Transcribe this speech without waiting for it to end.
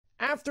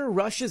After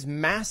Russia's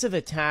massive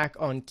attack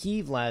on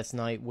Kyiv last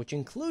night, which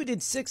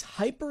included 6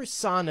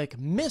 hypersonic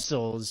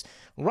missiles,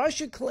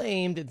 Russia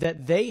claimed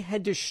that they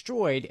had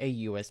destroyed a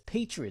U.S.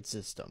 Patriot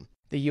system.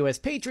 The U.S.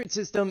 Patriot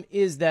system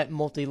is that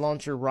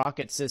multi-launcher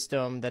rocket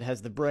system that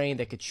has the brain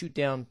that could shoot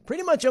down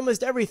pretty much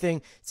almost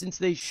everything, since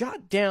they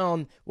shot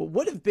down what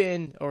would have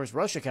been, or as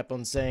Russia kept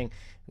on saying,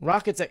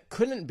 rockets that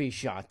couldn't be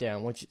shot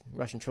down, which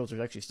Russian trolls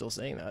are actually still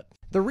saying that.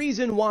 The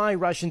reason why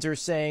Russians are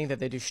saying that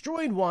they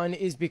destroyed one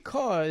is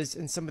because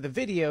in some of the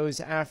videos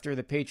after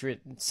the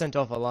Patriot sent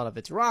off a lot of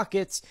its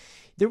rockets,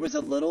 there was a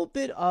little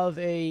bit of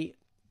a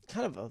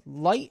kind of a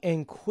light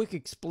and quick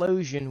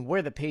explosion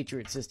where the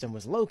Patriot system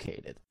was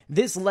located.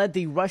 This led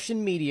the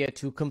Russian media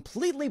to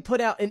completely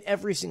put out in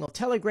every single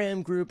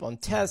Telegram group, on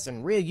tests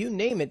and real, you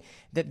name it,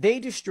 that they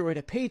destroyed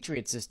a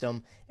Patriot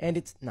system, and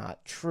it's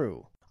not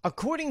true.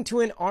 According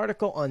to an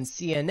article on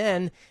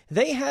CNN,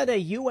 they had a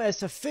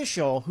U.S.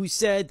 official who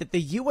said that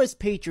the U.S.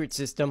 Patriot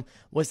system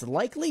was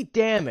likely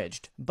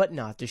damaged, but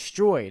not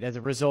destroyed as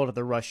a result of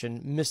the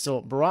Russian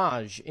missile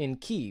barrage in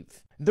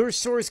Kyiv. Their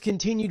source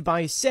continued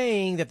by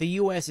saying that the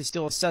U.S. is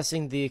still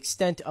assessing the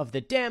extent of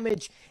the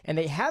damage, and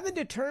they haven't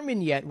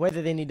determined yet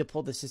whether they need to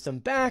pull the system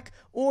back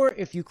or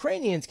if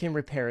Ukrainians can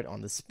repair it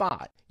on the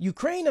spot.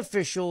 Ukraine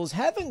officials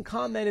haven't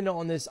commented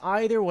on this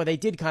either. Well, they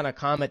did kind of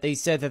comment. They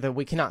said that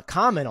we cannot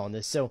comment on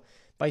this, so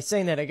by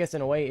saying that, I guess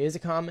in a way is a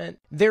comment.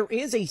 There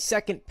is a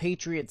second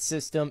Patriot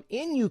system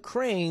in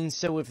Ukraine,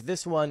 so if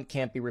this one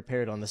can't be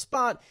repaired on the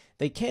spot,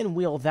 they can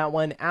wheel that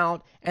one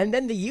out. And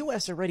then the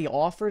U.S. already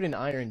offered an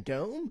Iron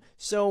Dome,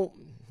 so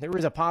there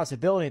is a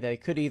possibility that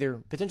it could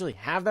either potentially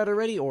have that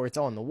already or it's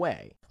on the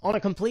way. On a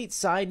complete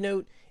side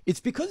note, it's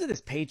because of this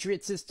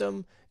Patriot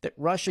system that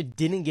Russia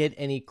didn't get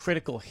any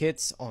critical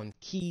hits on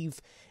Kyiv,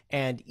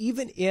 and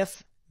even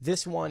if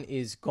this one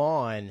is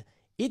gone,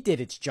 it did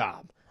its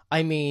job.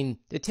 I mean,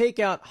 to take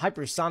out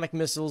hypersonic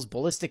missiles,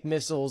 ballistic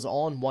missiles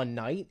all in one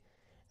night,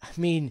 I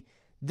mean,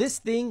 this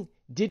thing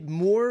did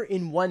more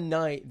in one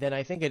night than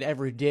I think it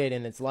ever did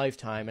in its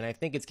lifetime, and I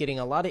think it's getting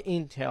a lot of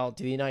intel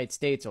to the United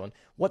States on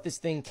what this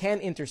thing can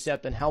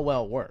intercept and how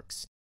well it works.